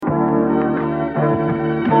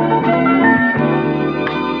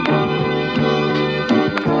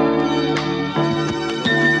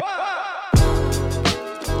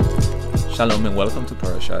Shalom and welcome to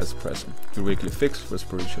Parasha Espresso, your weekly fix for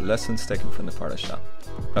spiritual lessons taken from the Parasha.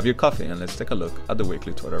 Grab your coffee and let's take a look at the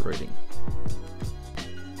weekly Torah reading.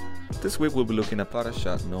 This week we'll be looking at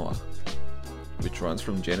Parasha Noach, which runs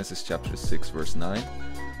from Genesis chapter 6 verse 9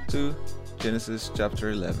 to Genesis chapter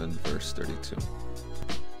 11 verse 32.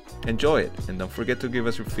 Enjoy it, and don't forget to give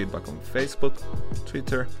us your feedback on Facebook,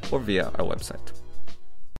 Twitter, or via our website.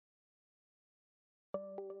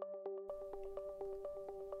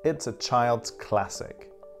 It's a child's classic.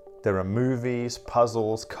 There are movies,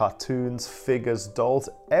 puzzles, cartoons, figures, dolls,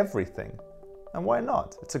 everything. And why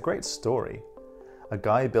not? It's a great story. A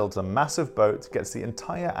guy builds a massive boat, gets the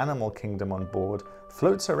entire animal kingdom on board,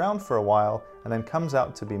 floats around for a while, and then comes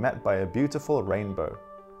out to be met by a beautiful rainbow.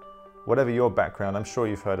 Whatever your background, I'm sure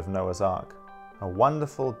you've heard of Noah's Ark. A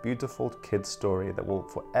wonderful, beautiful kid's story that will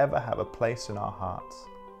forever have a place in our hearts.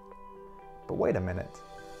 But wait a minute.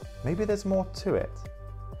 Maybe there's more to it.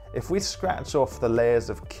 If we scratch off the layers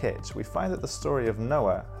of kitsch, we find that the story of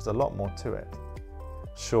Noah has a lot more to it.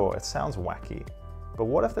 Sure, it sounds wacky, but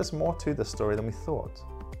what if there's more to the story than we thought?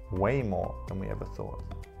 Way more than we ever thought.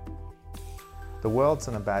 The world's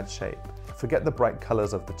in a bad shape. Forget the bright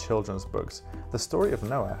colors of the children's books. The story of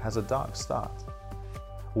Noah has a dark start.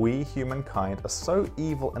 We, humankind, are so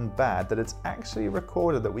evil and bad that it's actually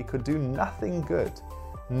recorded that we could do nothing good.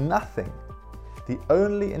 Nothing. The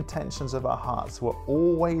only intentions of our hearts were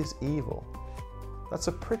always evil. That's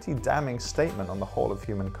a pretty damning statement on the whole of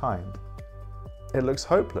humankind. It looks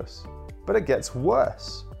hopeless, but it gets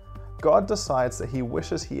worse. God decides that He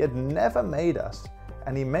wishes He had never made us,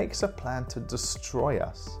 and He makes a plan to destroy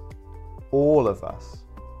us. All of us,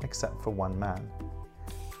 except for one man.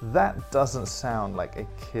 That doesn't sound like a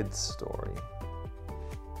kid's story.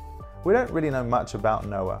 We don't really know much about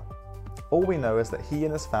Noah. All we know is that he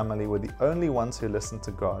and his family were the only ones who listened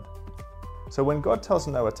to God. So when God tells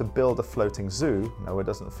Noah to build a floating zoo, Noah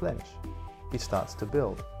doesn't flinch. He starts to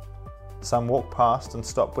build. Some walk past and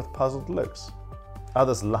stop with puzzled looks.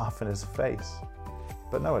 Others laugh in his face.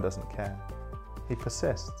 But Noah doesn't care. He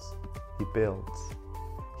persists. He builds.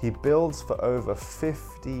 He builds for over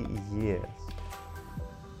 50 years.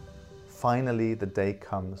 Finally, the day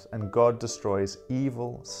comes and God destroys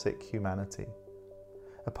evil, sick humanity.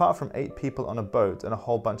 Apart from 8 people on a boat and a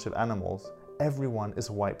whole bunch of animals, everyone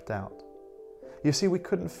is wiped out. You see, we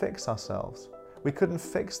couldn't fix ourselves. We couldn't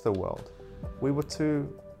fix the world. We were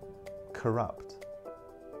too corrupt.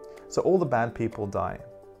 So all the bad people die.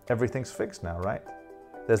 Everything's fixed now, right?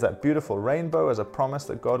 There's that beautiful rainbow as a promise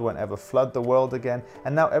that God won't ever flood the world again,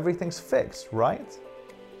 and now everything's fixed, right?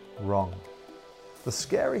 Wrong. The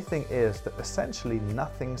scary thing is that essentially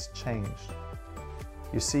nothing's changed.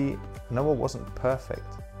 You see, Noah wasn't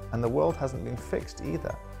perfect, and the world hasn't been fixed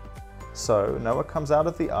either. So Noah comes out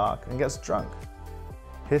of the ark and gets drunk.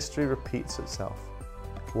 History repeats itself.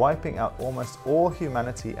 Wiping out almost all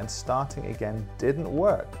humanity and starting again didn't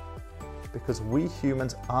work, because we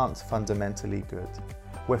humans aren't fundamentally good.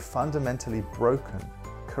 We're fundamentally broken,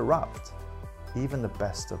 corrupt, even the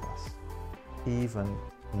best of us, even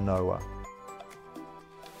Noah.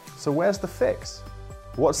 So where's the fix?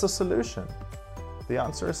 What's the solution? The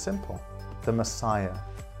answer is simple: the Messiah.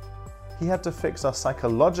 He had to fix our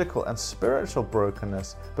psychological and spiritual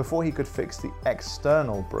brokenness before He could fix the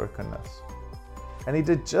external brokenness. And He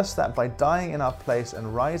did just that by dying in our place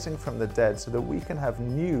and rising from the dead so that we can have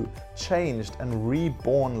new, changed, and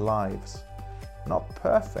reborn lives. Not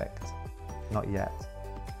perfect, not yet,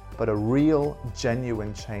 but a real,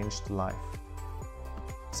 genuine, changed life.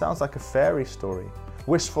 Sounds like a fairy story,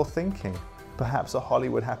 wishful thinking, perhaps a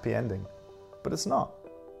Hollywood happy ending. But it's not.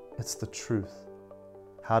 It's the truth.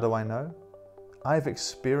 How do I know? I've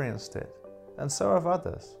experienced it, and so have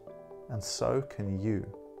others, and so can you.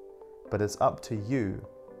 But it's up to you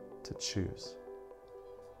to choose.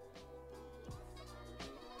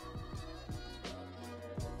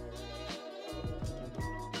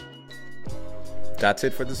 That's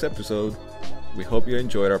it for this episode. We hope you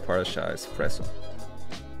enjoyed our Parasha Espresso.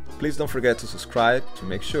 Please don't forget to subscribe to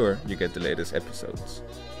make sure you get the latest episodes.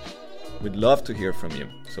 We'd love to hear from you,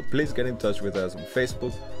 so please get in touch with us on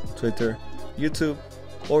Facebook, Twitter, YouTube,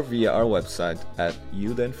 or via our website at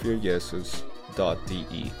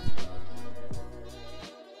judenfürjesus.de.